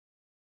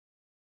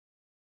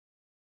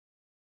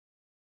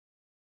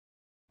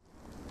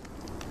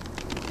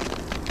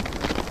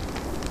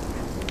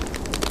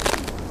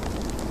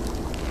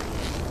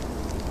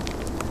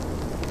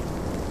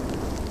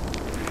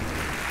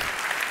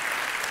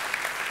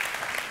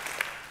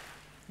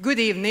Good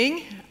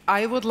evening.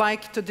 I would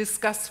like to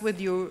discuss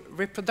with you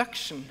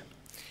reproduction.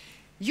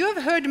 You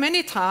have heard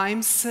many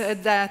times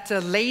that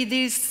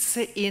ladies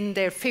in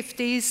their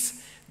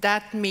 50s,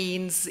 that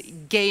means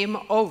game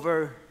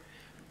over,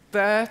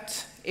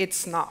 but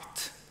it's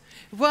not.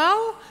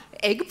 Well,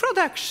 egg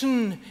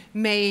production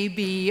may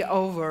be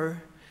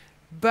over,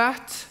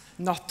 but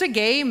not the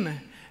game,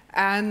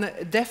 and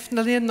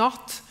definitely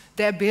not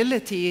the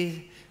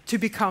ability to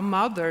become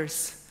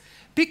mothers.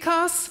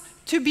 Because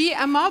to be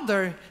a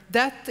mother,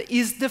 that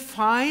is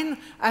defined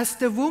as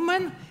the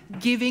woman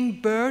giving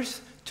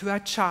birth to a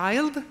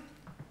child.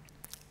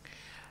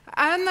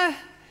 And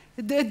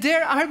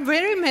there are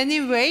very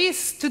many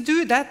ways to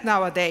do that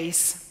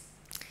nowadays.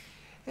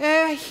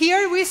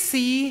 Here we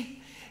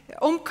see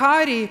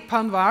Omkari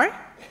Panwar.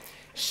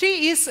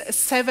 She is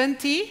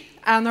 70,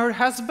 and her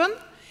husband,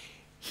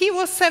 he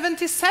was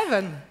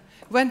 77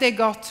 when they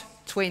got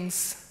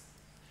twins.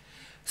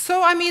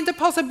 So, I mean, the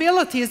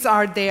possibilities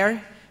are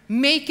there.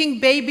 Making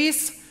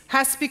babies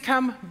has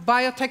become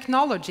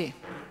biotechnology.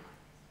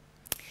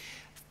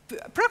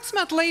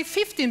 Approximately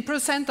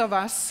 15% of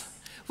us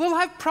will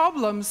have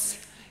problems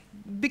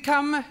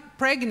become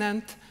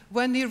pregnant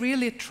when we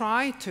really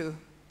try to.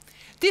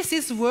 This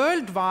is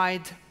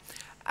worldwide.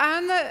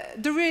 And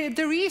the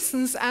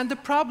reasons and the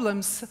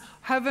problems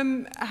have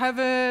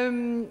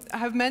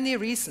many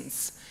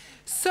reasons.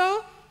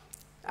 So,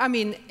 I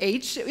mean,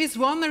 age is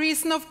one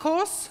reason, of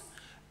course,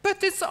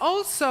 but it's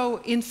also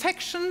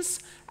infections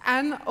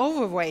and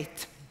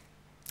overweight.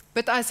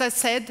 But as I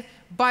said,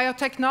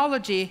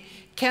 biotechnology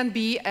can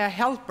be a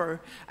helper.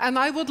 And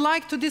I would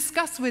like to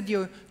discuss with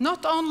you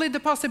not only the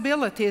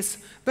possibilities,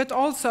 but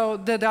also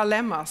the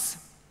dilemmas.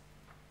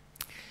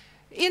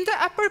 In the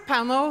upper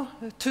panel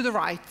to the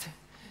right,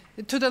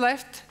 to the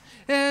left,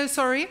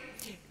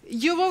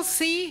 you will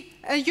see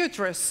a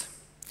uterus.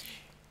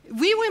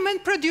 We women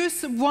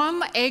produce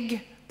 1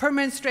 egg per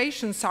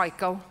menstruation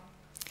cycle.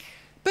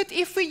 But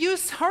if we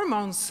use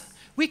hormones,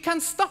 we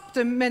can stop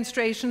the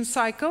menstruation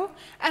cycle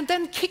and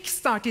then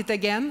kickstart it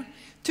again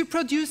to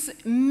produce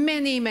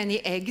many,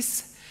 many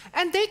eggs.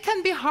 And they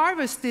can be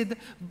harvested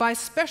by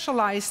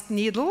specialized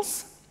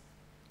needles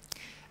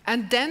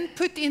and then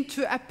put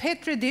into a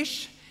petri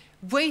dish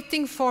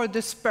waiting for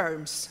the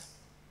sperms.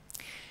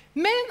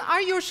 Men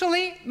are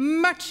usually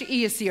much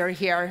easier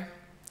here,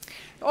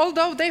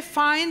 although they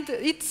find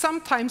it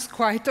sometimes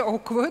quite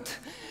awkward.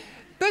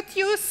 But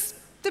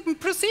the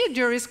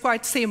procedure is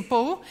quite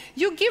simple.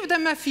 You give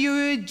them a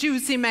few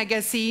juicy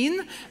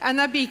magazine and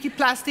a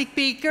plastic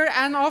beaker,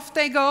 and off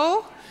they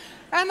go.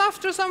 And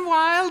after some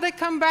while, they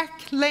come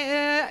back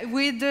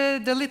with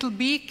the little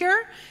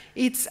beaker.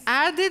 It's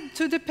added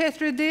to the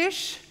petri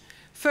dish.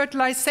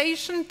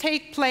 Fertilization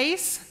takes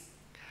place.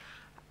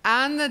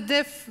 And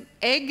the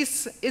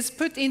eggs is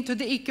put into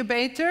the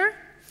incubator,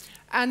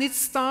 and it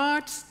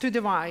starts to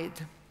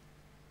divide.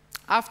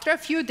 After a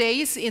few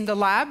days in the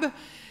lab,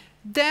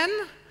 then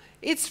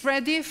it's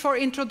ready for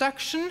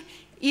introduction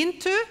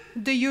into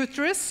the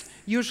uterus,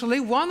 usually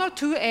 1 or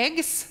 2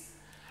 eggs,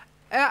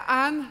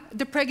 and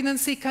the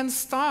pregnancy can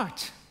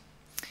start.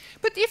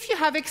 But if you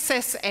have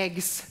excess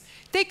eggs,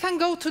 they can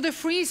go to the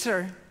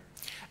freezer.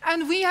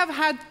 And we have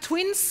had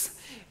twins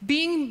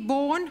being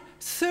born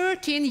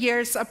 13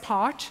 years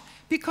apart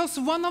because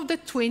one of the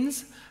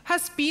twins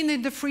has been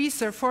in the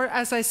freezer for,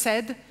 as I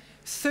said,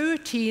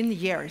 13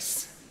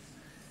 years.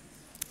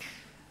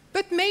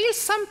 But males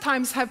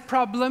sometimes have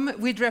problems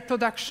with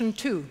reproduction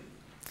too.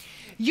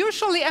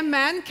 Usually a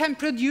man can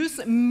produce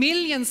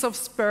millions of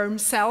sperm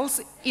cells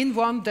in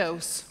 1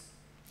 dose,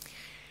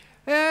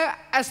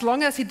 as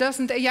long as he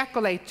doesn't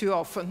ejaculate too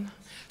often.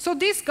 So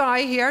this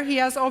guy here, he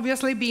has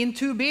obviously been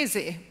too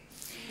busy.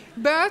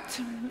 But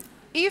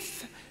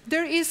if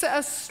there is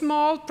a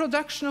small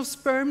production of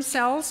sperm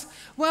cells,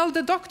 well,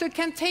 the doctor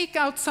can take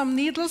out some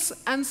needles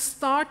and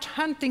start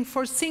hunting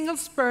for single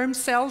sperm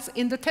cells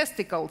in the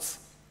testicles.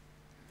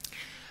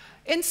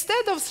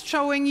 Instead of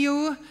showing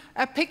you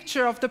a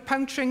picture of the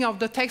puncturing of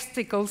the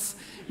testicles,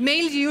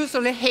 males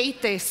usually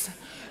hate this.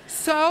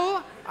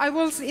 So I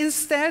will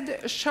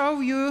instead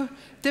show you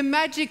the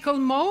magical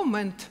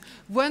moment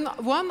when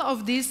one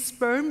of these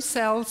sperm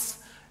cells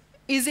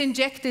is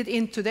injected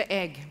into the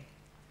egg.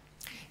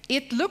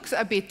 It looks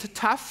a bit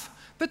tough,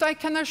 but I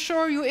can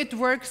assure you it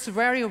works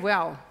very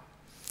well.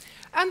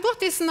 And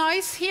what is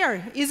nice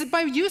here is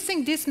by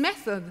using this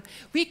method,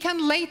 we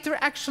can later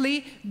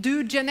actually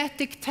do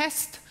genetic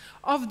tests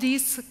of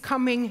this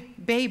coming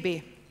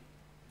baby.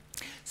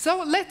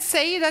 So let's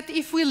say that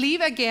if we leave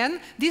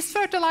again this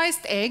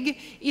fertilized egg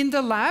in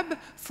the lab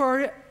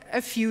for a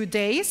few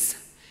days,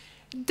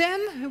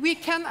 then we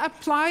can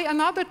apply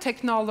another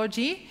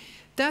technology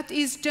that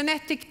is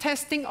genetic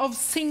testing of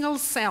single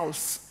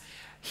cells.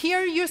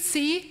 Here you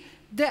see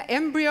the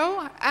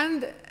embryo,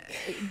 and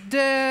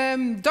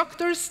the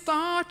doctors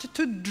start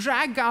to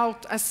drag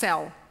out a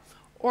cell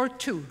or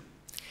 2.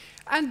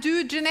 And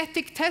do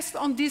genetic tests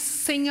on this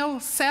single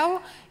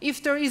cell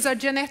if there is a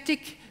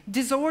genetic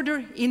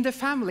disorder in the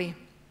family.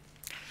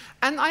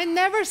 And I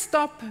never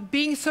stop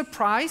being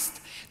surprised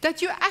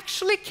that you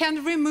actually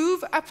can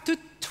remove up to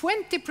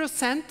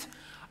 20%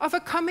 of a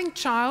coming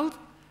child,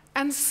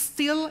 and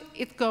still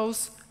it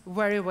goes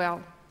very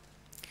well.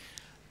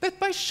 But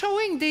by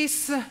showing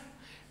these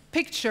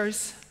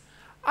pictures,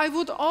 I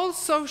would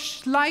also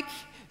like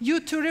you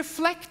to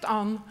reflect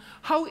on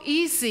how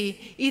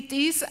easy it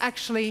is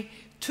actually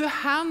to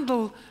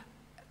handle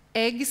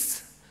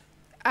eggs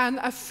and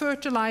a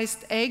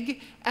fertilized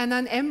egg and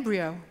an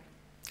embryo.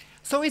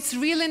 So it's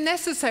really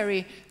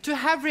necessary to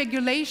have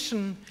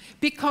regulation,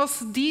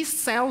 because these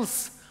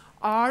cells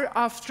are,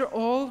 after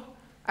all,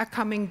 a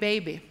coming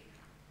baby.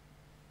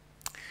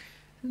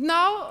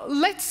 Now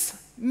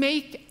let's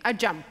make a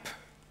jump.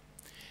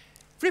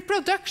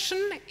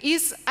 Reproduction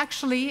is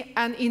actually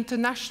an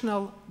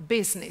international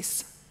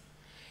business.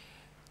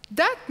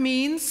 That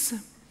means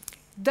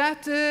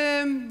that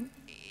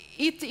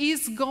it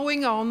is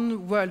going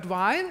on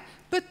worldwide,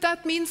 but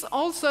that means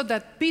also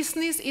that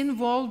business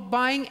involves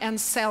buying and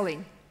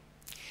selling.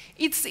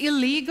 It's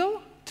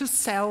illegal to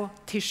sell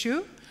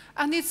tissue,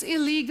 and it's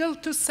illegal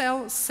to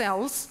sell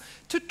cells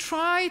to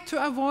try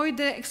to avoid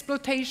the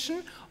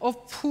exploitation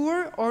of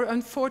poor or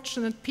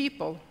unfortunate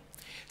people.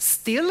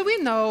 Still, we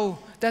know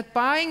that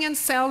buying and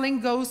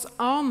selling goes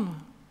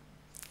on,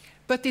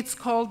 but it's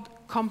called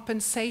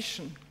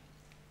compensation.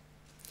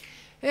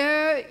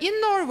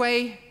 In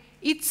Norway,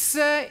 it's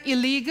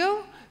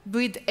illegal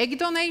with egg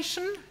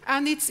donation,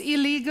 and it's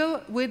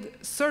illegal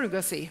with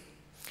surrogacy.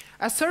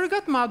 A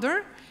surrogate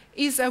mother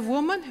is a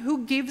woman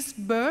who gives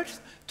birth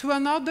to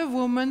another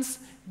woman's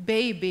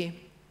baby.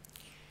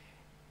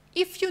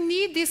 If you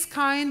need this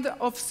kind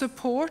of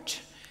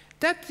support,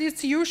 that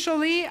is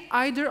usually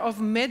either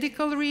of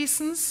medical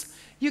reasons,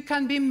 you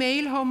can be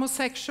male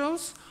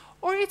homosexuals,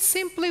 or it's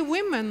simply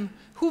women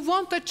who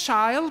want a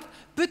child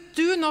but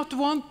do not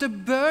want the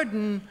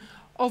burden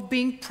of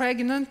being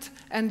pregnant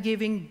and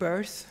giving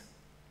birth.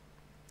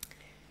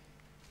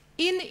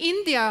 In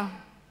India,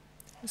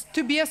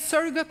 to be a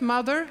surrogate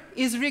mother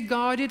is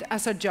regarded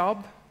as a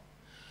job,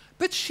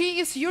 but she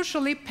is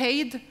usually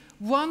paid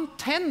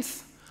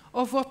 1/10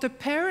 of what the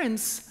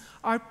parents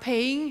are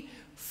paying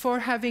for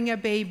having a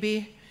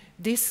baby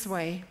this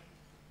way.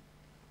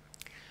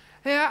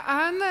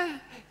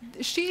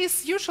 She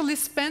is usually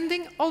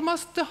spending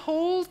almost the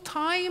whole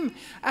time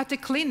at the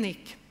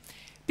clinic,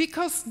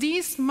 because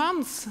these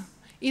months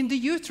in the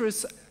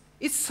uterus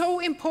is so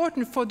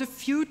important for the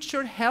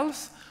future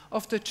health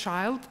of the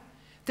child.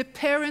 The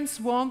parents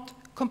want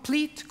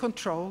complete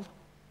control.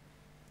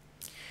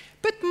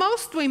 But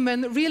most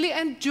women really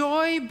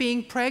enjoy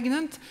being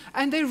pregnant,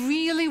 and they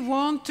really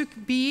want to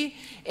be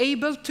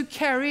able to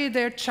carry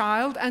their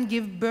child and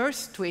give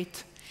birth to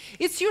it.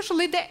 It's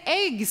usually the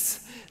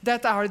eggs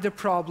that are the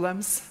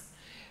problems.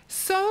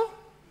 So,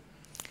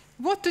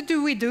 what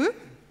do we do?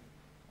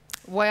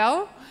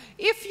 Well,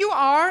 if you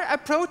are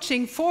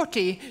approaching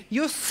 40,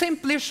 you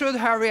simply should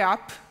hurry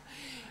up.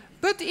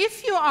 But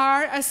if you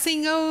are a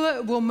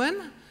single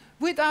woman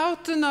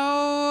without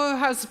no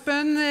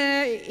husband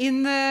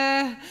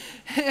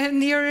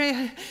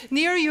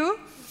near you,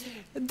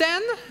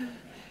 then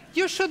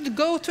you should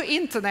go to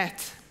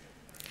internet.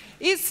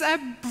 It's a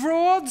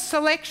broad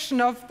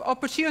selection of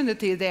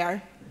opportunity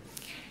there.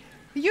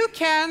 You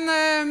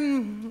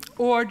can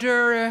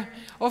order,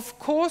 of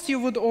course, you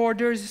would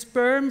order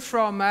sperm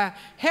from a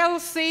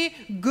healthy,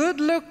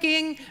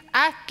 good-looking,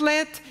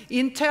 athlete,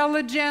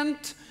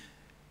 intelligent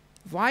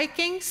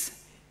Vikings.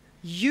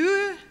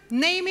 You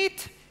name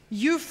it,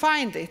 you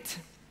find it.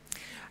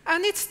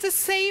 And it's the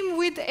same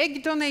with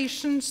egg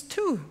donations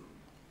too.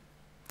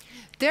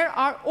 There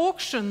are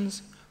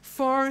auctions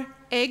for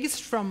eggs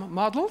from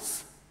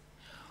models,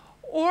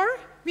 or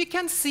we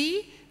can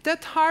see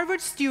that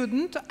Harvard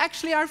students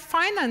actually are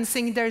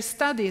financing their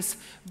studies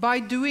by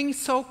doing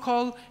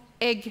so-called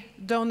egg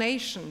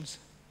donations.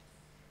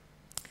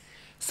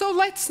 So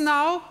let's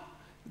now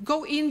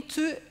go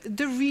into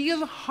the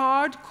real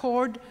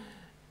hardcore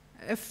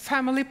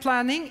family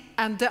planning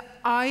and the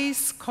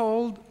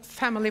ice-cold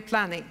family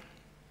planning.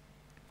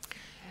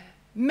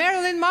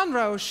 Marilyn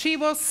Monroe, she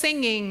was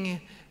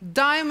singing,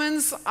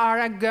 "Diamonds are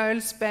a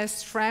girl's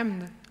best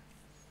friend."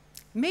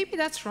 Maybe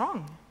that's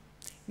wrong.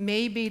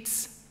 Maybe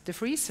it's the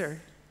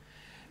freezer.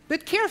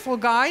 But careful,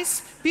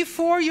 guys,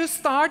 before you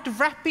start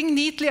wrapping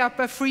neatly up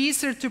a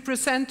freezer to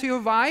present to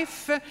your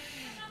wife,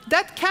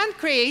 that can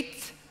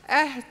create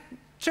a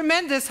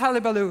tremendous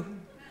hullabaloo.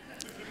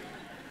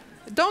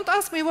 Don't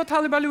ask me what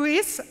hullabaloo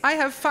is. I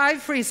have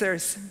 5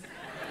 freezers.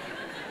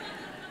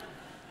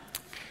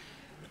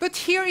 But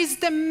here is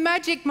the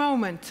magic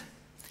moment.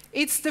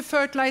 It's the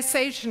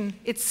fertilization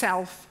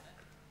itself.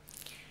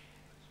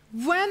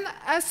 When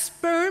a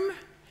sperm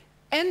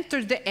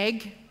enters the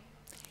egg,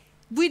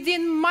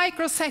 within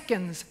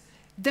microseconds,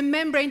 the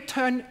membrane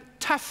turns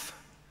tough.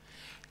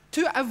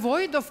 To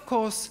avoid, of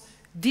course,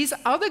 these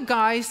other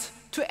guys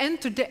to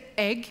enter the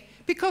egg,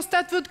 because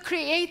that would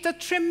create a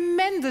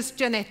tremendous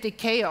genetic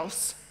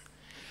chaos.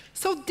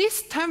 So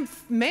this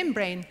tough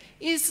membrane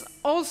is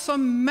also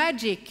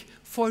magic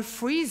for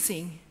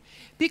freezing,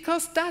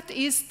 because that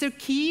is the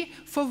key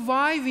for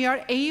why we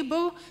are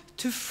able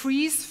to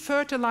freeze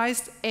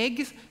fertilized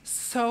eggs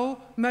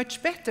so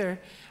much better.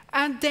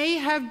 And they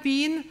have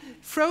been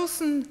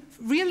frozen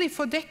really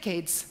for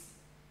decades.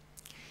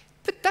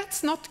 But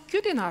that's not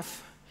good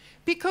enough,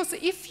 because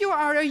if you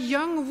are a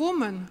young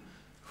woman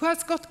who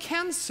has got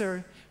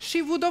cancer,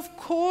 she would of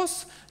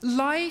course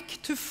like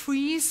to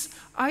freeze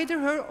either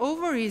her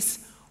ovaries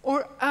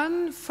or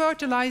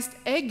unfertilized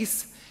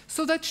eggs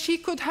so that she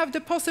could have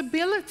the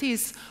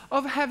possibilities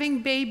of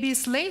having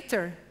babies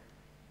later.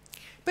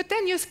 But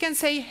then you can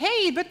say,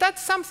 hey, but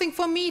that's something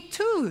for me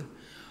too.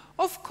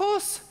 Of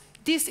course,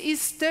 this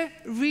is the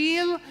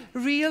real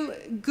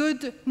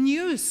good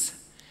news,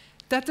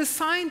 that the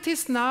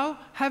scientists now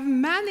have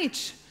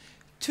managed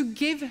to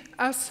give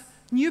us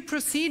new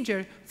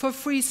procedure for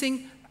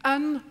freezing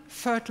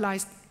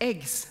unfertilized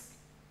eggs.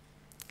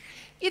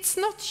 It's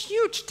not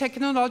huge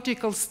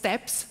technological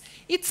steps.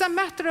 It's a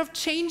matter of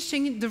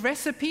changing the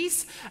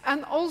recipes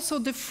and also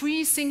the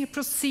freezing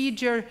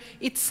procedure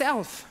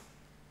itself.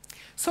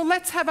 So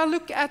let's have a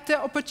look at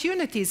the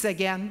opportunities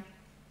again.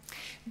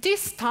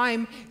 This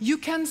time, you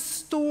can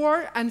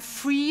store and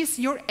freeze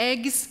your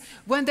eggs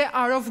when they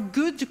are of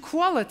good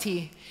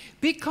quality,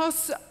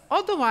 because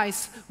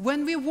otherwise,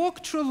 when we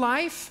walk through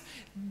life,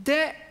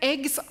 the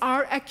eggs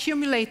are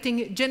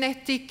accumulating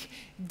genetic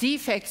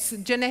defects,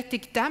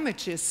 genetic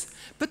damages.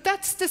 But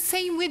that's the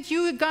same with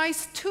you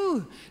guys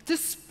too. The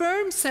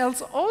sperm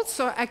cells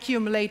also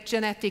accumulate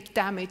genetic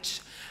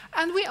damage.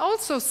 And we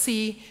also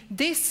see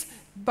this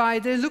by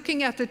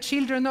looking at the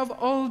children of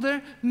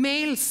older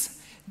males.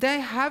 They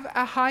have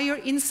a higher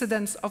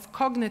incidence of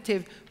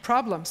cognitive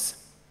problems.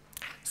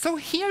 So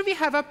here we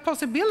have a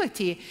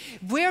possibility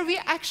where we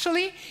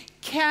actually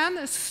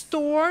can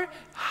store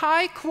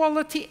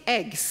high-quality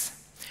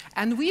eggs.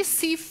 And we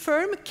see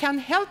can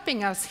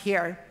helping us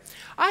here.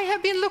 I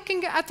have been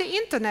looking at the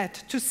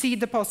internet to see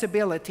the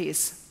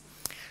possibilities.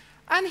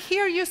 And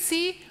here you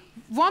see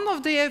one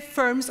of the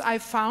firms I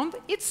found.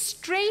 It's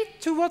straight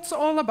to what's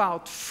all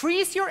about.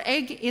 Freeze your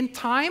egg in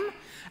time,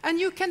 and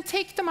you can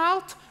take them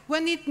out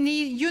when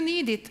you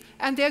need it,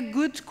 and they're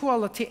good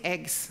quality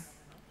eggs.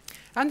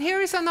 And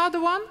here is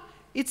another one.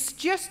 It's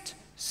just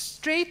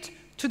straight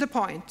to the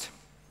point.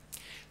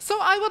 So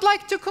I would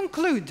like to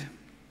conclude.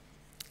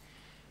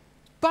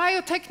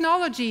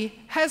 Biotechnology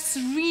has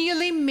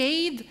really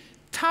made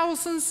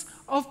thousands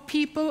of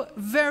people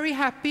very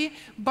happy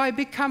by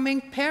becoming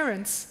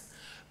parents.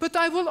 But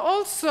I will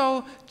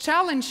also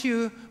challenge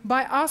you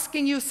by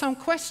asking you some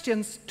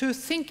questions to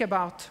think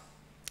about.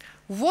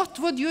 What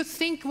would you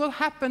think will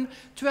happen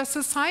to a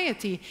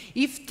society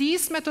if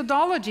these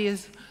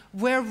methodologies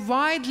were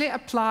widely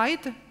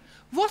applied?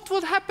 What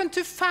would happen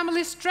to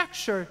family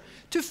structure,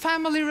 to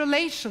family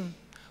relation?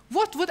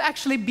 What would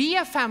actually be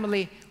a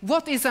family?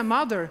 What is a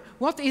mother?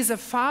 What is a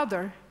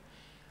father?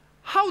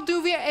 How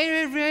do we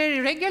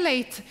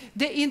regulate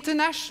the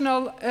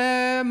international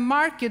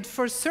market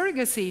for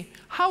surrogacy?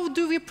 How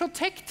do we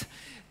protect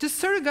the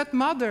surrogate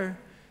mother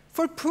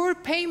for poor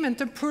payment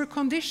and poor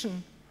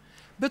condition?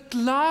 But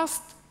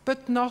last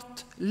but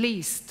not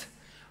least,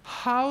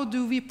 how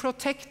do we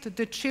protect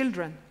the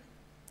children?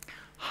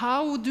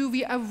 How do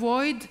we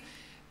avoid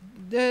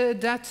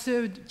that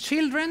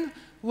children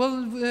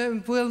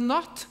will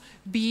not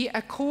be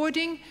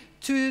according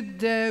to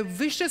the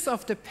wishes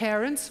of the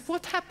parents?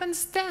 What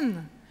happens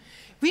then?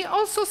 We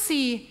also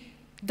see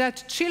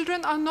that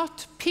children are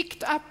not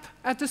picked up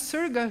at the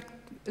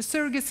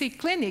surrogacy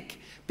clinic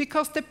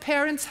because the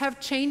parents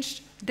have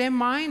changed their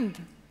mind.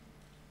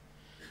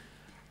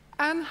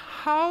 And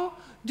how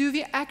do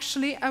we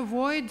actually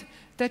avoid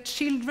that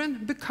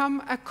children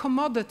become a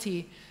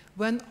commodity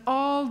when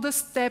all the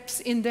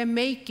steps in their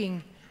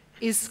making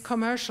is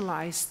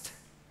commercialized?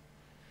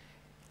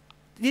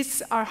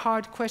 These are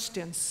hard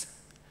questions,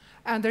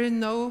 and there are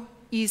no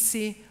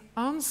easy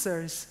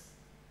answers.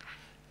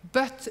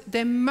 But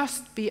they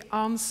must be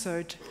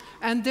answered,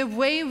 and the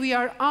way we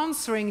are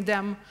answering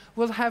them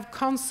will have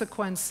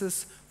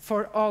consequences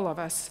for all of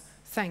us.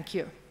 Thank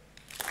you.